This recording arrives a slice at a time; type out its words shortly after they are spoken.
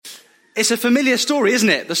It's a familiar story, isn't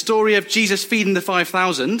it? The story of Jesus feeding the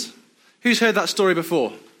 5,000. Who's heard that story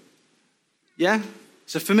before? Yeah?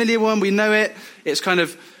 It's a familiar one. We know it. It's kind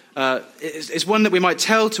of, it's one that we might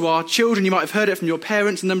tell to our children. You might have heard it from your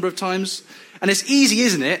parents a number of times. And it's easy,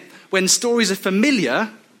 isn't it, when stories are familiar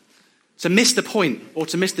to miss the point or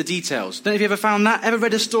to miss the details. Don't know if you ever found that? Ever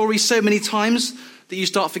read a story so many times that you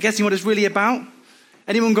start forgetting what it's really about?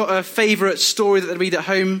 Anyone got a favourite story that they read at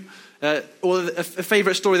home? Or a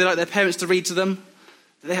favourite story they like their parents to read to them?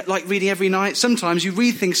 They like reading every night? Sometimes you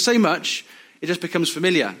read things so much, it just becomes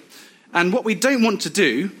familiar. And what we don't want to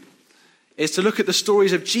do is to look at the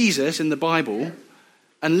stories of Jesus in the Bible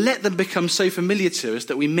and let them become so familiar to us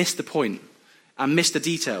that we miss the point and miss the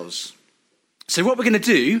details. So what we're going to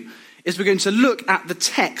do is we're going to look at the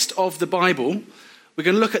text of the Bible. We're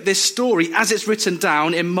going to look at this story as it's written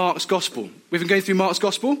down in Mark's Gospel. We've been going through Mark's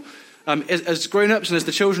Gospel as grown-ups and as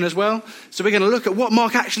the children as well. So we're going to look at what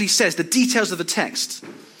Mark actually says, the details of the text.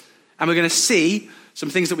 And we're going to see some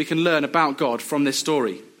things that we can learn about God from this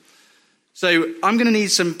story. So I'm going to need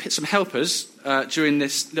some helpers during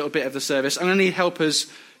this little bit of the service. I'm going to need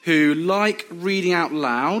helpers who like reading out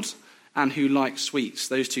loud and who like sweets,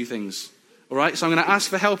 those two things. All right, so I'm going to ask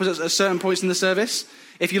for helpers at certain points in the service.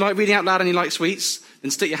 If you like reading out loud and you like sweets,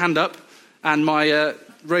 then stick your hand up and my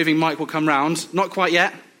roving mic will come round. Not quite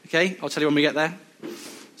yet, okay? I'll tell you when we get there.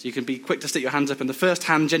 So you can be quick to stick your hands up, and the first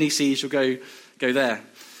hand Jenny sees, you'll go there.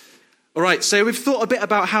 All right, so we've thought a bit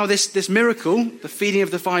about how this miracle, the feeding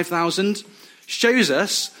of the 5,000, shows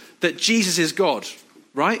us that Jesus is God,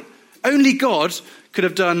 right? Only God could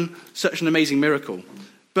have done such an amazing miracle.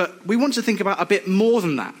 But we want to think about a bit more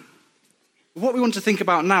than that. What we want to think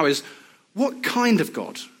about now is, what kind of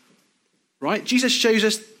God, right? Jesus shows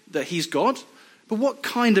us that he's God, but what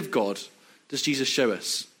kind of God does Jesus show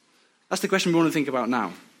us? That's the question we want to think about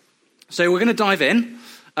now. So we're going to dive in.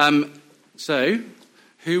 So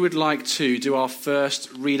who would like to do our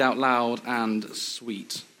first read out loud and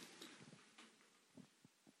sweet?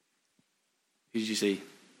 Who did you see?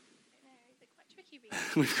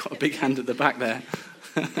 We've got a big hand at the back there.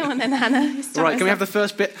 Come on then, Hannah. Right, can we have the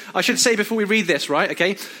first bit? I should say before we read this, right,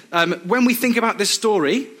 okay? When we think about this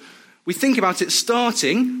story, we think about it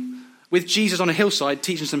starting with Jesus on a hillside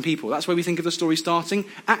teaching some people. That's where we think of the story starting.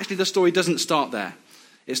 Actually, the story doesn't start there.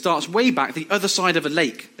 It starts way back, the other side of a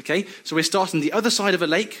lake, okay? So we're starting the other side of a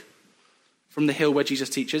lake from the hill where Jesus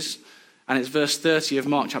teaches, and it's verse 30 of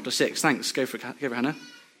Mark chapter 6. Thanks. Go for it, Hannah.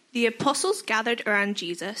 The apostles gathered around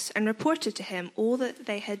Jesus and reported to him all that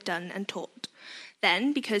they had done and taught.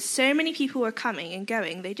 Then, because so many people were coming and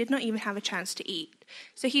going, they did not even have a chance to eat.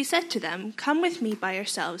 So he said to them, "Come with me by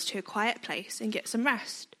yourselves to a quiet place and get some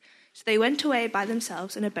rest." So they went away by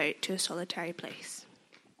themselves in a boat to a solitary place.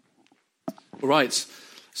 All right.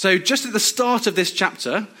 So just at the start of this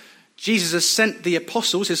chapter, Jesus has sent the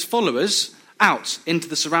apostles, his followers, out into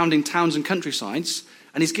the surrounding towns and countrysides,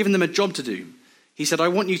 and he's given them a job to do. He said, I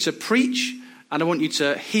want you to preach, and I want you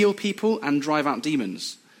to heal people and drive out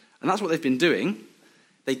demons. And that's what they've been doing.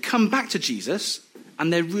 They come back to Jesus,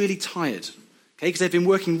 and they're really tired, okay? Because they've been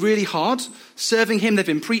working really hard, serving him, they've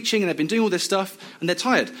been preaching, and they've been doing all this stuff, and they're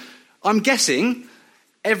tired. I'm guessing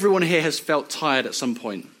everyone here has felt tired at some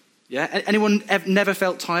point. Yeah? Anyone never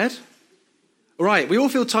felt tired? All right, we all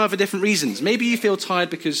feel tired for different reasons. Maybe you feel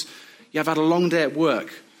tired because you have had a long day at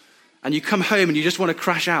work, and you come home and you just want to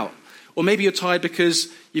crash out. Or maybe you're tired because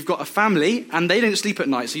you've got a family, and they don't sleep at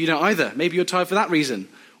night, so you don't either. Maybe you're tired for that reason.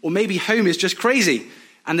 Or maybe home is just crazy,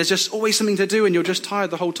 and there's just always something to do, and you're just tired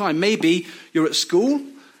the whole time. Maybe you're at school,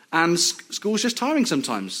 and school's just tiring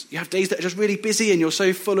sometimes. You have days that are just really busy, and you're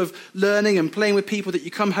so full of learning and playing with people that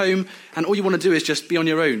you come home, and all you want to do is just be on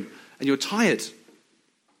your own, and you're tired.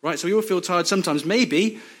 Right, so we all feel tired sometimes.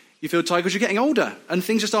 Maybe you feel tired because you're getting older, and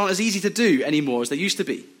things just aren't as easy to do anymore as they used to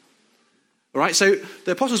be. All right, so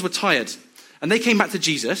the apostles were tired, and they came back to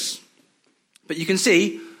Jesus, but you can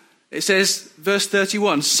see, it says, verse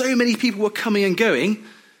 31, so many people were coming and going,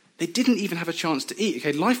 they didn't even have a chance to eat.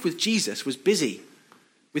 Okay, life with Jesus was busy.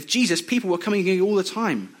 With Jesus, people were coming and going all the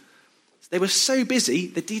time. They were so busy,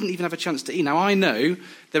 they didn't even have a chance to eat. Now, I know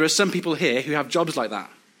there are some people here who have jobs like that,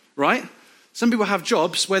 right? Some people have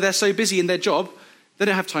jobs where they're so busy in their job, they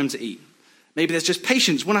don't have time to eat. Maybe there's just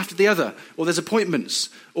patients, one after the other, or there's appointments,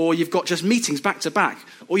 or you've got just meetings back to back,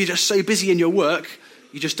 or you're just so busy in your work,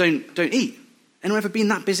 you just don't eat. Anyone ever been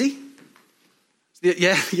that busy?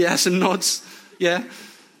 Yeah, some nods. Yeah.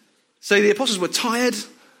 So the apostles were tired.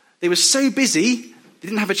 They were so busy, they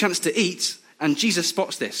didn't have a chance to eat, and Jesus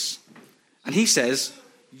spots this. And he says,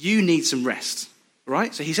 you need some rest,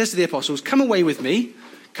 right? So he says to the apostles, come away with me,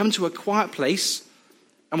 come to a quiet place,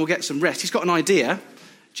 and we'll get some rest. He's got an idea,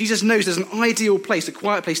 Jesus knows there's an ideal place, a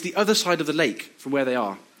quiet place, the other side of the lake from where they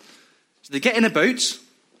are. So they get in a boat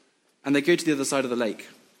and they go to the other side of the lake.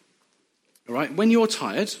 All right, when you're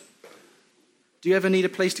tired, do you ever need a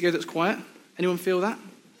place to go that's quiet? Anyone feel that?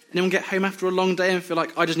 Anyone get home after a long day and feel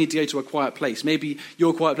like, I just need to go to a quiet place? Maybe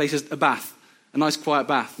your quiet place is a bath, a nice quiet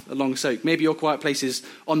bath, a long soak. Maybe your quiet place is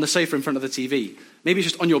on the sofa in front of the TV. Maybe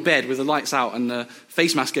it's just on your bed with the lights out and a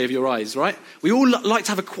face mask over your eyes, right? We all like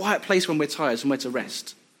to have a quiet place when we're tired, somewhere to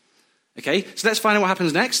rest. Okay, so let's find out what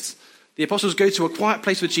happens next. The apostles go to a quiet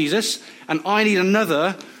place with Jesus, and I need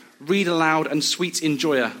another read aloud and sweets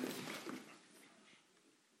enjoyer.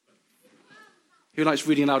 Who likes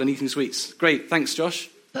reading aloud and eating sweets? Great, thanks, Josh.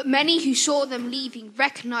 But many who saw them leaving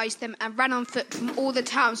recognized them and ran on foot from all the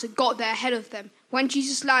towns and got there ahead of them. When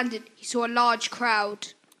Jesus landed, he saw a large crowd.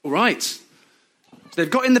 All right. So they've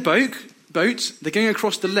got in the boat. They're going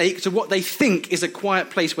across the lake to what they think is a quiet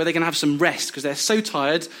place where they're going to have some rest because they're so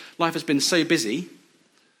tired. Life has been so busy.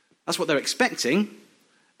 That's what they're expecting.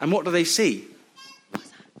 And what do they see?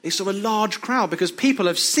 They saw a large crowd because people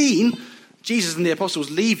have seen Jesus and the apostles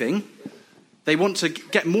leaving. They want to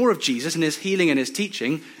get more of Jesus and his healing and his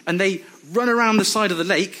teaching, and they run around the side of the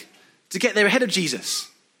lake to get there ahead of Jesus.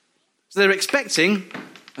 So they're expecting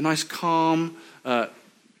a nice calm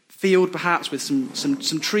field, perhaps with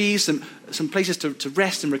some trees, some places to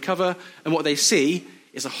rest and recover, and what they see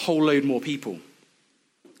is a whole load more people.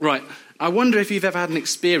 Right, I wonder if you've ever had an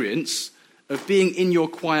experience of being in your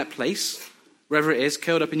quiet place, wherever it is,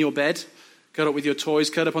 curled up in your bed, curled up with your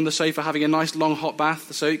toys, curled up on the sofa, having a nice long hot bath,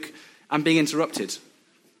 the soak, and being interrupted.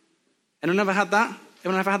 Anyone ever had that?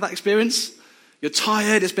 Anyone ever had that experience? You're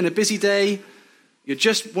tired, it's been a busy day, you're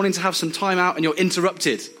just wanting to have some time out, and you're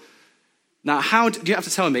interrupted. Now, you have to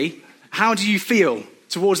tell me, how do you feel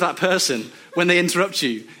towards that person when they interrupt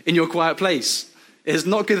you in your quiet place? It's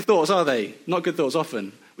not good thoughts, are they? Not good thoughts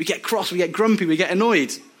often. We get cross, we get grumpy, we get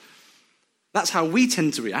annoyed. That's how we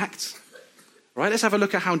tend to react. Right, let's have a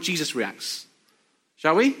look at how Jesus reacts.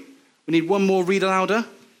 Shall we? We need one more read alouder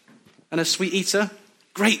and a sweet eater.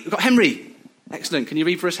 Great, we've got Henry. Excellent. Can you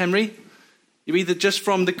read for us, Henry? You read just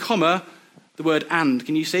from the comma, the word and.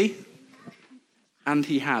 Can you see? And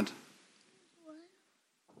he had.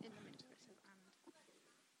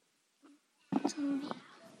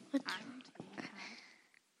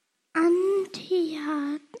 And he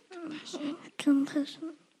had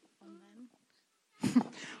compassion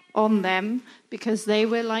on them, because they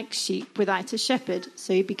were like sheep without a shepherd.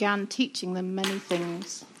 So he began teaching them many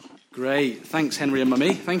things. Great. Thanks, Henry and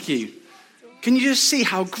Mummy. Thank you. Can you just see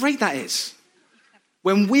how great that is?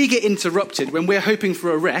 When we get interrupted, when we're hoping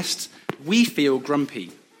for a rest, we feel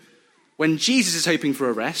grumpy. When Jesus is hoping for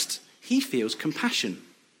a rest, he feels compassion.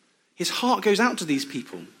 His heart goes out to these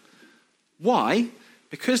people. Why?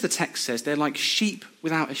 Because the text says they're like sheep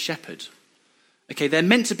without a shepherd. Okay, they're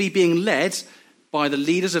meant to be being led by the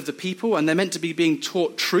leaders of the people, and they're meant to be being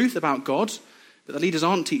taught truth about God, but the leaders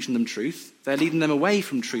aren't teaching them truth. They're leading them away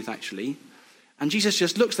from truth, actually. And Jesus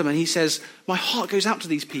just looks at them and he says, my heart goes out to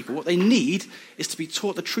these people. What they need is to be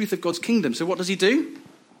taught the truth of God's kingdom. So what does he do?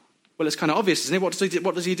 Well, it's kind of obvious, isn't it?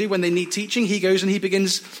 What does he do when they need teaching? He goes and he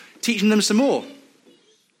begins teaching them some more.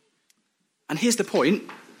 And here's the point.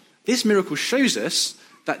 This miracle shows us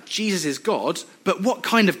that Jesus is God, but what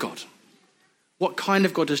kind of God? What kind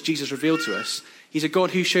of God does Jesus reveal to us? He's a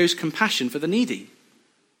God who shows compassion for the needy.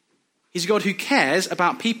 He's a God who cares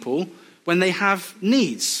about people when they have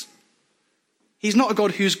needs. He's not a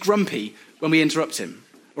God who's grumpy when we interrupt him.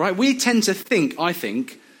 All right? We tend to think, I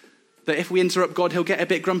think, that if we interrupt God, he'll get a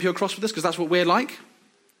bit grumpy or cross with us because that's what we're like.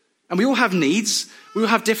 And we all have needs. We all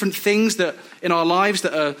have different things that in our lives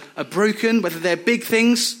that are broken, whether they're big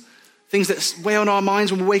things that weigh on our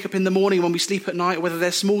minds when we wake up in the morning, when we sleep at night, or whether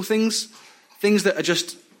they're small things that are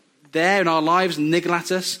just there in our lives and niggle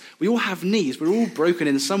at us. We all have needs. We're all broken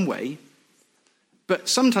in some way. But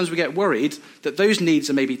sometimes we get worried that those needs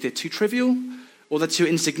are maybe they're too trivial, or they're too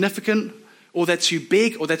insignificant, or they're too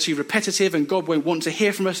big, or they're too repetitive, and God won't want to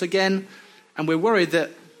hear from us again. And we're worried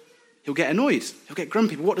that he'll get annoyed, he'll get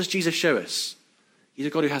grumpy. But what does Jesus show us? He's a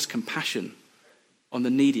God who has compassion on the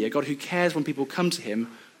needy, a God who cares when people come to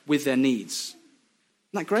him with their needs.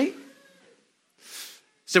 Isn't that great?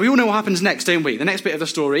 So we all know what happens next, don't we? The next bit of the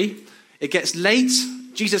story, it gets late.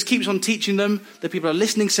 Jesus keeps on teaching them. The people are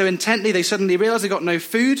listening so intently, they suddenly realize they've got no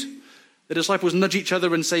food. The disciples nudge each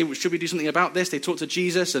other and say, well, should we do something about this? They talk to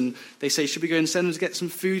Jesus and they say, should we go and send them to get some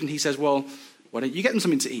food? And he says, well, why don't you get them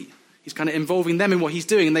something to eat? He's kind of involving them in what he's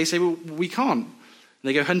doing. And they say, well, we can't. And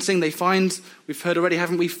they go hunting. They find, we've heard already,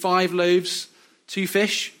 haven't we, 5 loaves, 2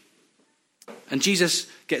 fish. And Jesus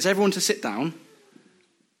gets everyone to sit down.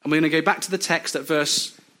 And we're going to go back to the text at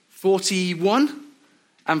verse 41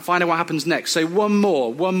 and find out what happens next. So one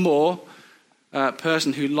more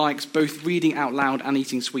person who likes both reading out loud and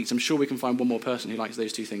eating sweets. I'm sure we can find one more person who likes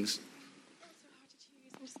those two things.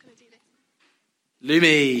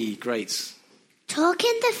 Lumi, great.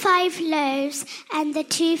 Taking the 5 loaves and the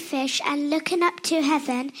 2 fish and looking up to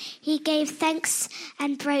heaven, he gave thanks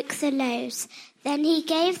and broke the loaves. Then he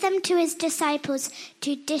gave them to his disciples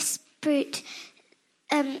to distribute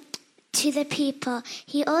to the people.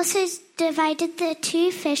 He also divided the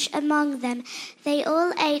 2 fish among them. They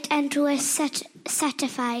all ate and were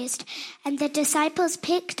satisfied. And the disciples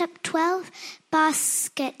picked up 12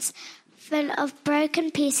 baskets full of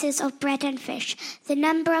broken pieces of bread and fish. The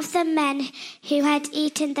number of the men who had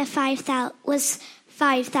eaten was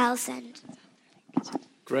 5,000.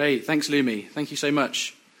 Great, thanks Lumi. Thank you so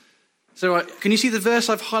much. So can you see the verse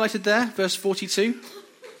I've highlighted there, verse 42?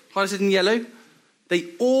 Highlighted in yellow. They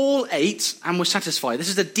all ate and were satisfied. This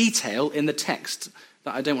is a detail in the text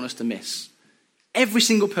that I don't want us to miss. Every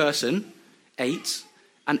single person ate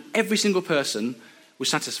and every single person was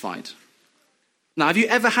satisfied. Now, have you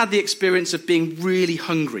ever had the experience of being really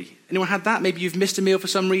hungry? Anyone had that? Maybe you've missed a meal for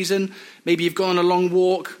some reason. Maybe you've gone on a long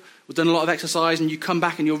walk or done a lot of exercise and you come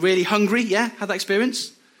back and you're really hungry. Yeah? Had that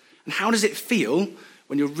experience? And how does it feel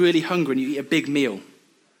when you're really hungry and you eat a big meal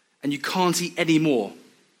and you can't eat any more?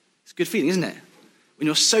 It's a good feeling, isn't it? When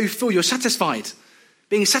you're so full, you're satisfied.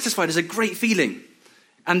 Being satisfied is a great feeling.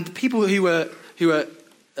 And the people who were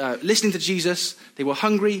listening to Jesus, they were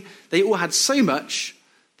hungry. They all had so much.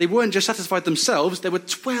 They weren't just satisfied themselves. There were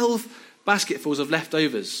 12 basketfuls of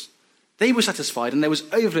leftovers. They were satisfied and there was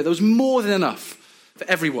overflow. There was more than enough for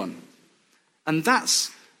everyone. And that's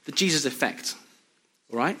the Jesus effect.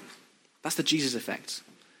 All right? That's the Jesus effect.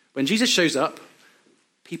 When Jesus shows up,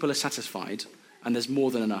 people are satisfied and there's more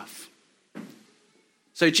than enough.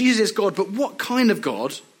 So Jesus is God, but what kind of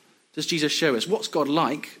God does Jesus show us? What's God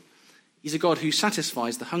like? He's a God who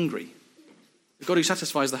satisfies the hungry. A God who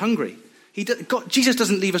satisfies the hungry. Jesus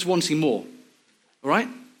doesn't leave us wanting more, all right?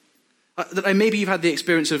 Maybe you've had the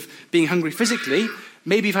experience of being hungry physically.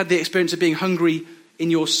 Maybe you've had the experience of being hungry in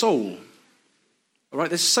your soul, all right?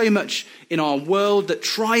 There's so much in our world that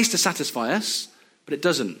tries to satisfy us, but it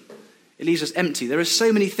doesn't. It leaves us empty. There are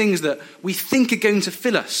so many things that we think are going to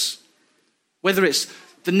fill us, whether it's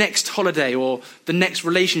the next holiday or the next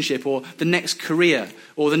relationship or the next career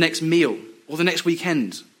or the next meal or the next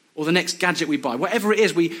weekend or the next gadget we buy. Whatever it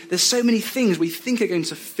is, there's so many things we think are going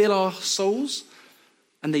to fill our souls,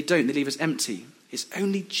 and they don't. They leave us empty. It's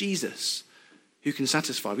only Jesus who can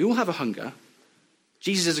satisfy. We all have a hunger.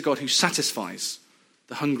 Jesus is a God who satisfies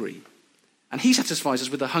the hungry. And he satisfies us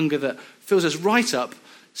with a hunger that fills us right up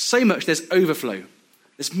so much there's overflow.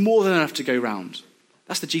 There's more than enough to go round.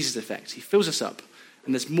 That's the Jesus effect. He fills us up,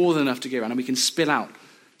 and there's more than enough to go around, and we can spill out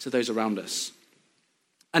to those around us.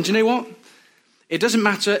 And do you know what? It doesn't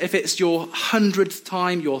matter if it's your 100th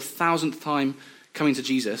time, your 1,000th time coming to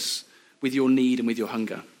Jesus with your need and with your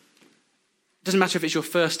hunger. It doesn't matter if it's your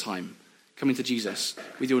first time coming to Jesus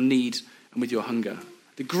with your need and with your hunger.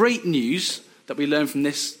 The great news that we learn from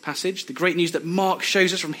this passage, the great news that Mark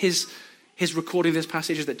shows us from his recording of this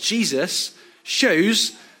passage, is that Jesus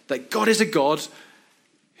shows that God is a God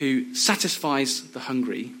who satisfies the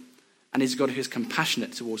hungry and is a God who is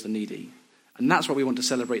compassionate towards the needy. And that's what we want to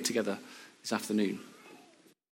celebrate together this afternoon.